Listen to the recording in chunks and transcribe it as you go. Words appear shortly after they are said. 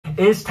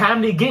It's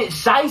time to get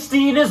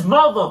shiesty in this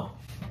mother.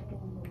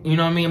 You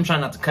know what I mean? I'm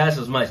trying not to cuss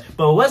as much.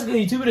 But what's good,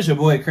 YouTube? It's your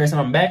boy Chris,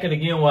 and I'm back at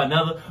again with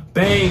another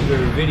banger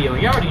video.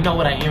 You already know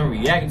what I am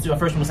reacting to. I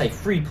first want to say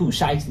free Pooh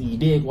Shiesty. You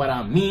dig what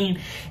I mean?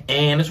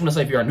 And I just want to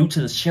say, if you are new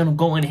to this channel,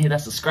 go in and hit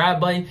that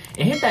subscribe button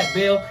and hit that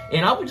bell.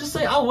 And I would just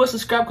say I would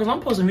subscribe because I'm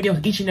posting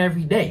videos each and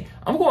every day.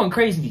 I'm going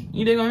crazy.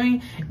 You dig what I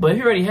mean? But if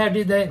you already have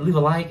did that, leave a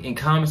like and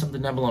comment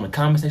something down below in the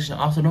comment section.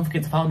 Also, don't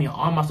forget to follow me on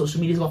all my social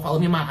medias. Go follow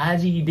me on my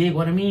IG. You dig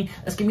what I mean?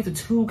 Let's get me to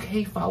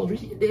 2K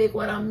followers. You dig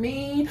what I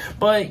mean?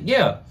 But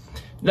yeah.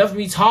 Enough of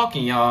me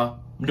talking, y'all.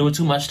 I'm doing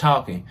too much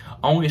talking.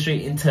 I want to get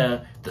straight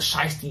into the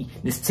shiesty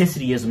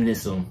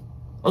necessity-ism.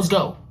 Let's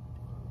go.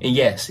 And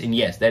yes,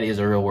 that is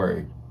a real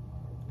word.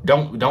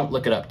 Don't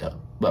look it up though.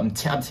 But I'm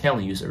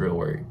telling you, it's a real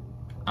word.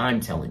 I'm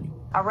telling you.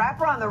 A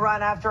rapper on the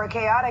run after a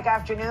chaotic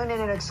afternoon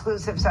in an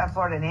exclusive South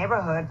Florida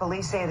neighborhood.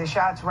 Police say the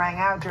shots rang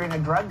out during a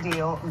drug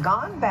deal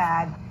gone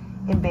bad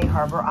in Bay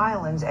Harbor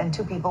Islands, and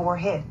 2 people were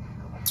hit.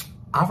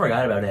 I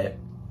forgot about that.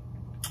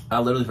 I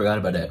literally forgot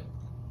about that.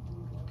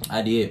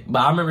 I did,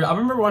 but I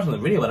remember watching the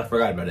video, but I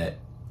forgot about that.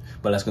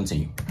 But let's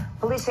continue.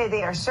 Police say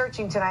they are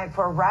searching tonight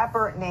for a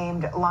rapper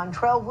named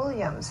Lontrell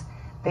Williams.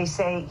 They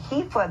say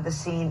he fled the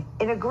scene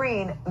in a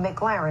green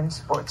McLaren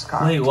sports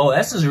car. Wait, whoa,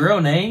 that's his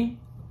real name?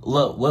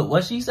 Look,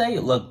 what she say?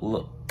 Look.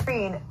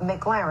 Green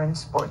McLaren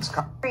sports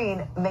car.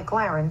 Green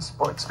McLaren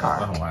sports car.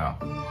 Oh wow.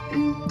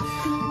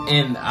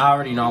 And I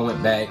already know I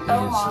went back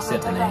and she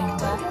said the name,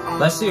 but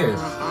let's hear it.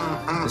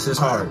 This is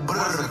hard.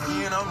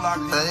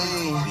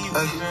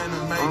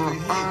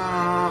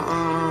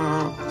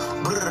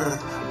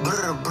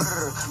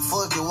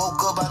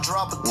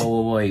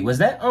 Whoa, wait. Was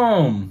that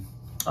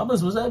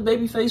was that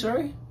Babyface,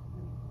 right?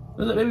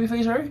 Was that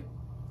Babyface, right?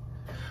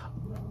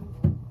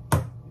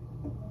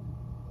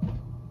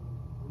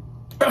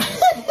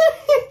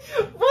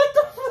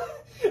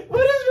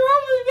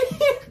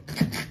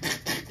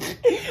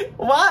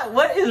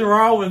 What is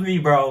wrong with me,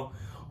 bro?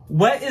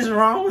 What is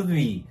wrong with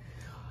me?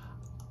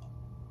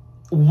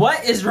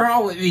 What is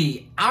wrong with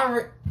me?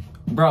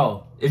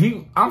 Bro,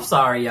 I'm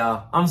sorry,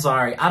 y'all. I'm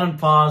sorry. I done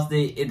paused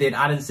it and then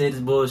I done said this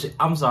bullshit.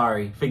 I'm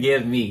sorry.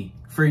 Forgive me.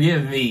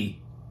 Forgive me.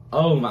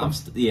 Oh my,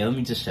 yeah, let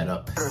me just shut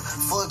up.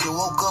 Fuck it,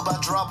 woke up, I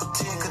drop a 10,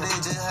 cause they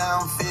just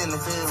how I'm feeling.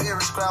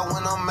 Very scrap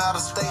when I'm out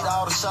of state,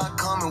 all the shot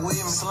coming with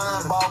me.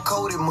 Slime ball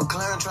coated,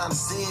 McLaren trying to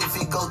see if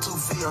he go too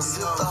feet. I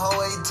slipped the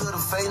whole 8 to the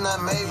face,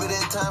 not maybe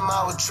that time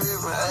I was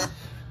tripping.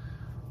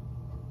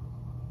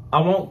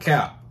 I won't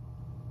cap.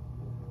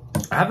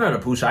 I haven't heard a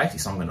Pooh Shiesty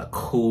song in a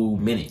cool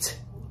minute.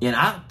 And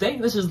I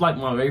think this is like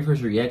my very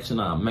first reaction.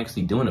 I'm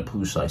actually doing a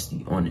Pooh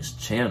Shiesty on this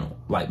channel.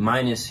 Like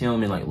minus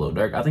him and like Lil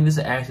Durk. I think this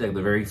is actually like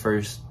the very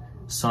first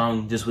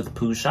song just with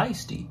Pooh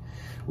Shiesty.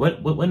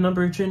 What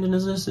number trending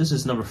is this? This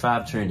is number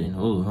 5 trending.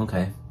 Oh,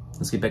 okay.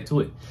 Let's get back to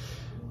it.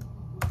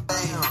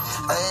 Hey,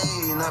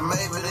 now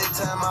maybe that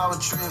time I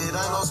was tripping. It ain't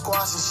no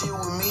squashing shit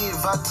with me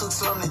if I took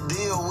something to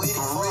deal with it.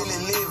 Really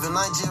living,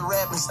 I just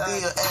rapping,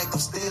 still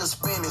active, still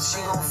spinning. She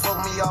gon'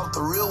 fuck me off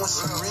the real when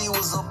she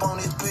was up on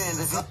his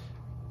pen.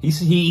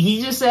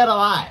 He just said a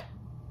lot.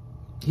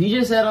 He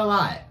just said a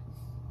lot.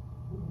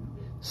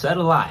 Said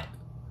a lot.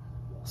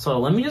 So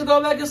let me just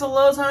go back just a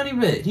little tiny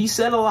bit. He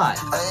said a lot.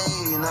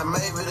 Hey, now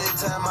maybe that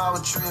time I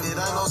was tripping. It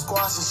ain't no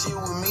squashing shit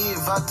with me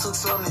if I took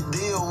something to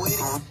deal with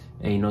it.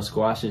 Ain't no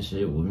squashing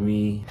shit with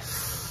me.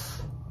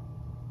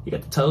 You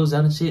got the toes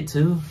down and shit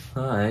too.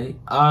 Alright.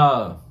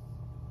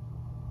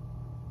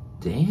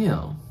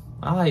 Damn.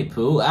 I like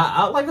Pooh.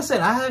 Like I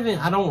said,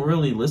 I don't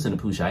really listen to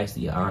Pooh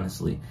Shiesty,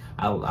 honestly.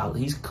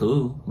 He's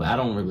cool, but I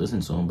don't really listen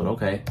to him, but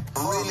okay.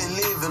 Really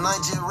living, I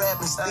just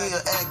rapping, still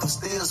active,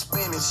 still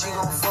spinning. She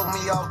gon' fuck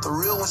me off the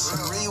real when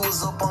she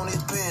was up on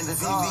his pen. The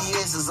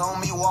VVS is on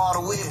me,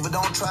 water with it, but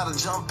don't try to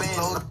jump in.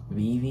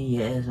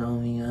 VVS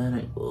on me, on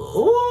it.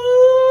 Ooh.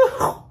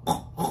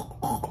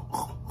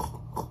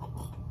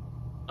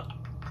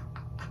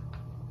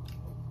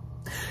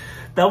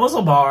 That was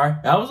a bar.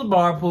 That was a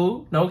bar,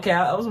 Pooh. No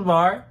cap. That was a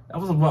bar. That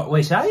was a bar.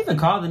 Wait, should I even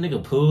call the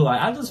nigga Pooh? Like,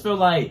 I just feel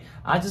like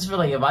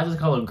if I just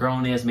call a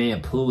grown ass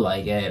man Pooh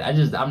like that,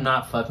 I'm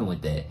not fucking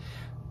with that.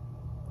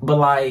 But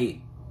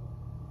like,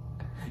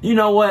 you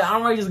know what?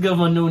 I'm ready to just give him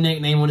a new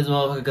nickname with this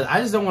motherfucker because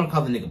I just don't want to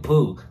call the nigga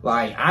Pooh.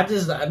 Like,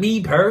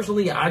 me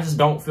personally, I just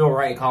don't feel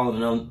right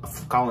calling another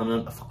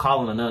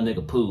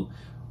nigga Pooh.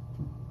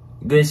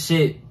 Good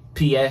shit.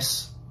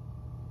 P.S.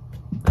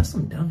 That's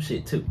some dumb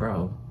shit too,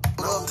 bro.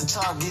 Up the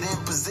chop, get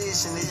in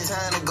position. It's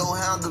time to go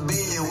hound the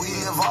billion. We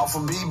live off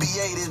of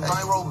BB-8. This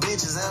bankroll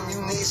bitches,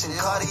 ammunition.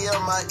 Cartier,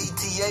 my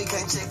ETA.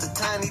 Can't check the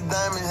tiny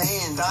diamond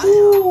hand.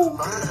 Damn.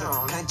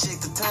 Can't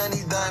check the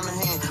tiny diamond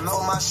hand.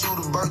 For my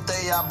shooter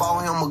birthday, I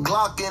bought him a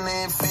Glock and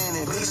an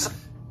Infinity.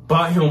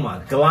 Bought him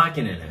a Glock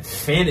and an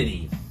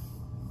Infinity.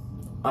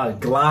 A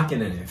Glock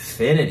and an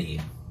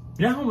Infinity.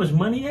 You know how much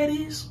money that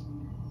is?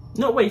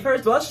 No, wait,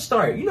 first of all, let's just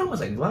start. You know how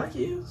much a Glock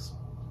is?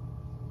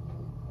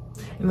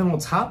 And then on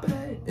top of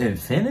that,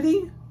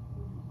 Infinity?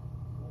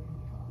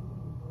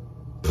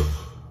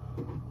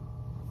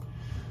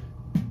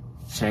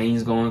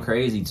 Chain's going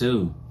crazy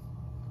too.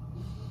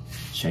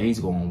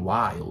 Chains going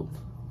wild.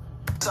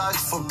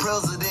 For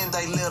president,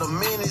 they let a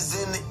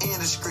menace in the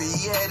industry.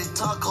 He had his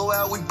taco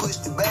out, we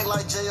pushed it back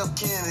like JF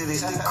Kennedy.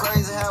 It's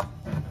crazy how.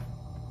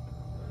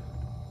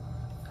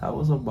 That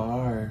was a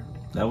bar.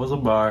 That was a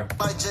bar.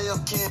 Like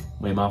JF Kennedy.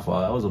 Wait, my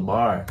fault. That was a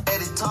bar.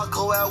 Had his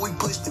taco out, we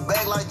pushed it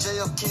back like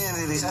JF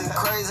Kennedy. It's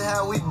crazy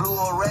how we blew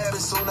a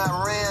rabbit, soon I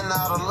ran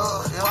out of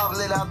luck. Pop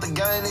let out the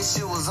game, that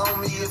shit was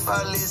on me if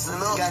I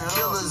listen up. Got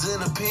killers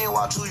in the pen,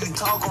 watch who you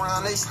talk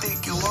around, they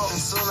stick you up.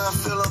 And soon I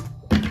feel up.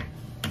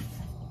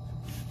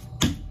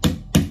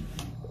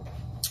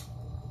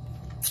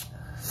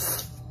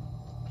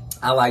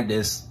 I like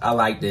this. I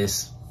like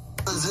this.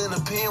 In the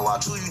pen,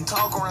 watch who you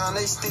talk around,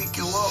 they stick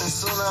you up. And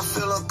soon I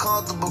feel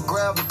uncomfortable,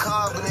 grab the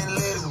carbon and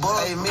let it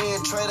bust. Hey, me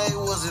and Trey, they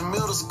was in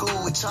middle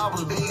school with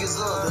choppers big as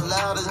up. The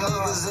loudest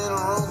niggas in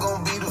the room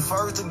gon' be the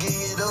first to get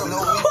it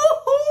up.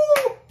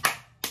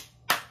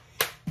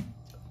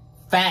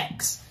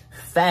 Facts.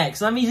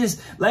 Facts. Let me just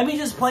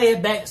play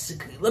it back.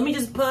 Let me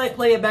just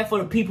play it back for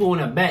the people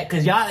in the back,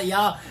 cause y'all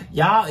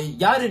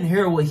didn't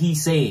hear what he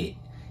said.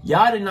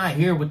 Y'all did not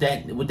hear what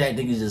that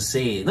nigga just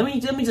said. Let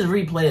me just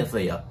replay it for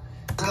y'all.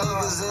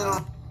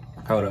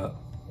 Hold up.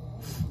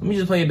 Let me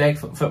just play it back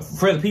for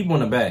the people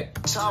in the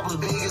back. Choppers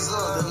big as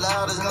up. The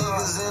loudest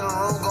niggas in the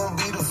room gon'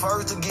 be the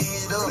first to get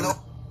it up.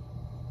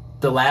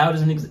 The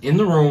loudest niggas in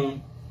the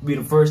room be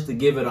the first to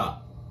give it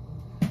up.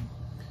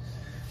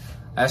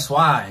 That's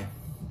why.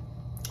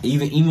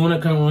 Even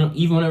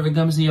whenever it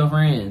comes to your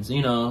friends,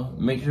 you know,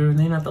 make sure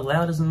they're not the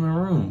loudest in the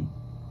room.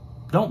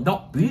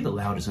 Don't be the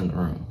loudest in the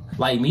room.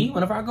 Like me,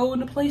 whenever I go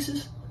into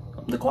places,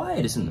 I'm the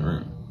quietest in the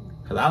room.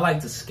 Cause I like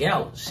to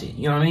scout shit,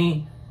 you know what I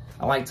mean?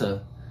 I like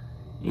to,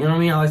 you know what I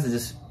mean? I like to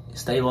just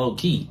stay low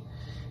key.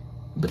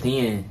 But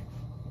then,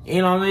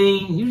 you know what I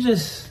mean?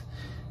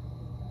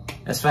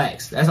 That's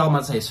facts. That's all I'm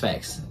about to say is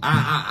facts.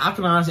 I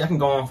can honestly, I can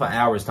go on for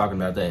hours talking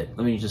about that.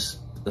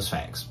 That's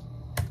facts.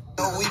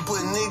 We put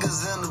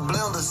niggas in the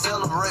blender,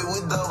 celebrate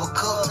with double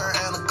cup, turn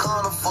and a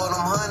corner for them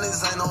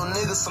honeys. Ain't no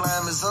nigga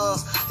slime as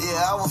us.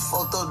 Yeah, I was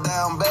fucked up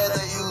down bad.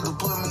 They used to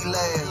put me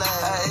last.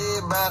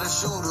 Everybody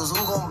shooters,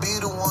 who gon' be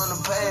the one to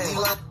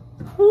pass?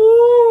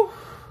 Woo!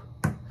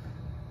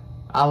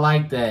 I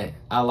like that.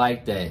 I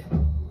like that.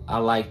 I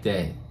like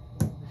that.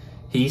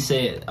 He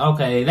said,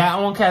 "Okay, that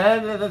one kind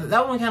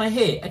of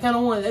hit. That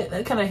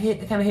kind of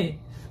hit.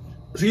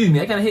 Excuse me,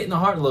 that kind of hit in the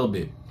heart a little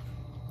bit.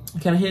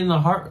 Kind of hit in the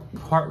heart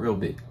real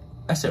bit.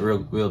 I said real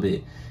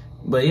bit,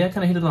 but yeah,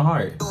 kind of hit in the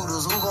heart.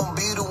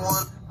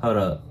 Hold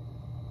up,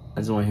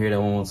 I just want to hear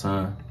that one more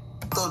time.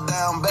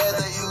 Down bad,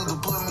 they used to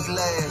put me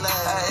last.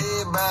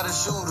 Everybody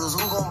shooters,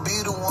 who gon' be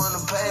the one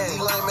to pass?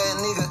 Like man,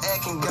 nigga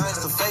acting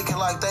gangster,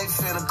 faking like they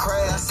finna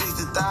crash.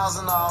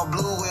 60,000 all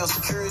blue, well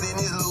security in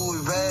his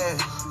Louis bag.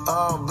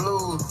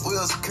 Blue,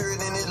 well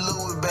security in his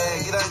Louis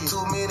bag. It ain't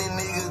too many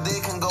niggas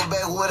that can go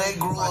back where they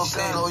grew up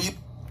at. Oh, you.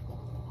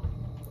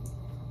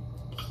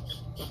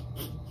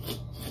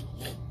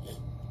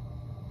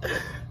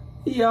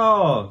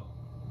 Yo,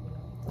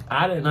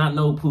 I did not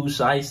know Pooh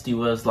Shiesty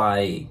was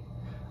like,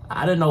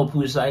 I didn't know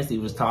Pooh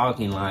Shiesty was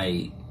talking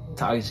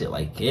shit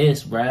like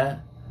this, bruh.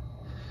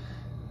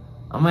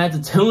 I'm gonna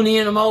have to tune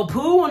in to more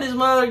Pooh on this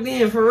mother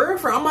then, for real.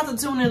 I'm about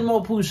to tune in to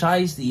more Pooh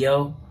Shiesty,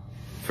 yo.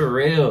 For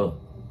real.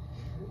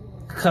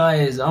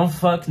 Cause I'm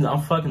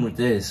fucking with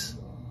this.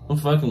 I'm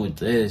fucking with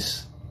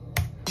this.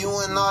 You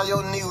and all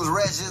your niggas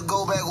ratchet,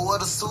 go back where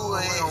the sewer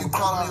at. You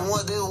cross me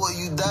one day where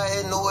you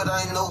die, know it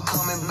ain't no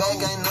coming back.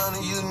 Ain't none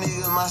of you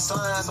niggas my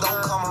signs.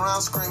 Don't come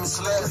around screaming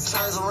slap.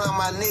 Chains around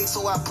my neck,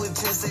 so I put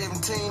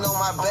 1017 on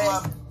my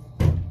back.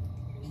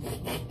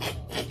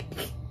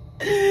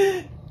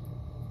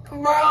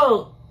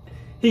 Bro,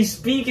 he's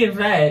speaking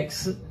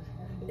facts,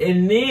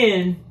 and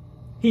then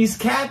he's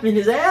capping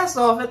his ass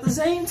off at the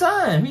same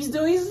time. You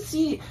know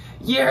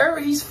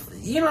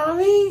what I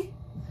mean?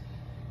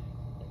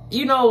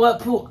 You know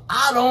what, Pooh?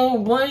 I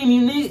don't blame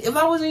you, nigga. If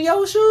I was in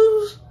your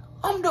shoes,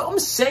 I'm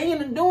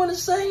saying and doing the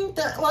same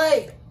thing,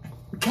 like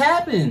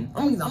capping.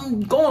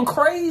 I'm going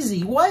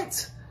crazy.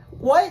 What?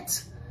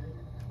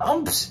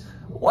 I'm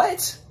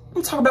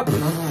talking about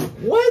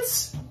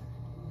what?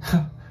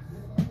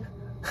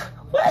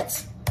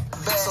 What?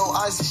 So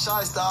icy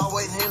shiesty,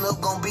 always end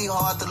up gonna be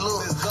hard to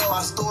look.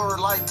 My story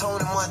like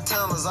Tony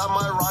Montana's, I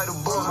might write a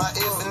book. My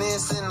F&N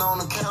sitting on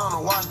the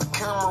counter, watch the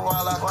camera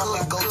while I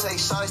cook. Go take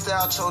shiesty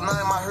out your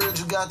name, I heard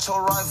you got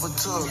your rifle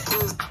took.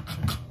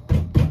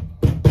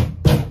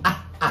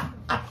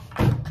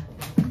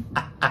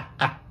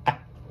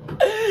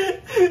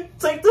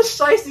 Take the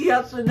shiesty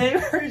out your name, I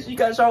heard you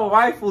got your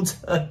rifle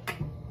took.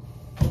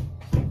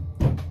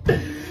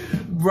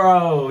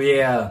 Bro,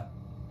 yeah.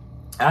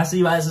 I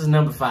see why this is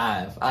number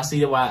 5. I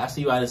see why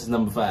this is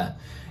number 5.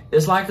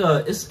 It's like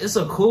it's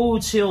a cool,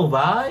 chill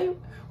vibe,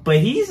 but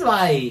he's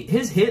like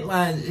his hits.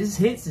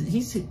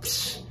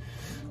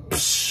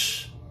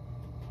 Psh.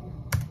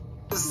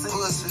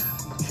 Pussy,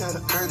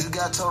 heard you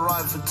got your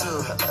rifle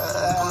too.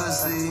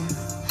 Pussy,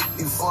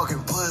 you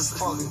fucking pussy.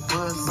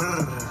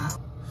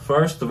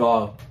 First of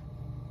all,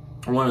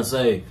 I want to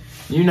say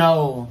You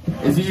know,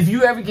 if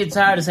you ever get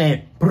tired of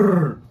saying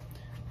brr,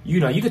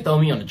 you know, you can throw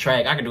me on the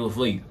track. I can do it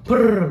for you.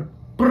 Brr,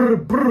 brr,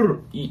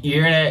 brr. You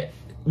hear that?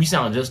 You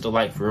sound just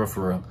alike, for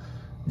real.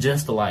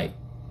 Just alike.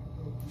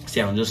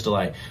 Sound just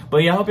alike. But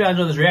yeah, I hope y'all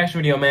enjoyed this reaction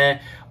video, man.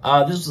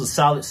 This was a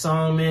solid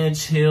song, man.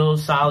 Chill,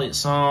 solid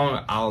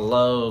song. I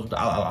love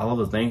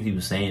the things he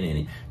was saying in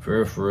it.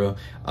 For real.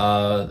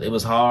 It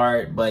was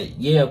hard, but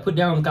yeah, put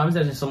down in the comment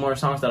section some more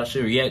songs that I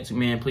should react to,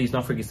 man. Please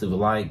don't forget to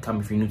like,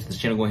 comment if you're new to this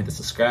channel. Go ahead and hit the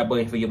subscribe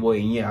button for your boy.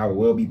 And yeah, I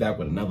will be back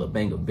with another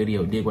banger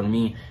video. Dig what I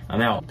mean?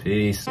 I'm out.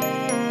 Peace.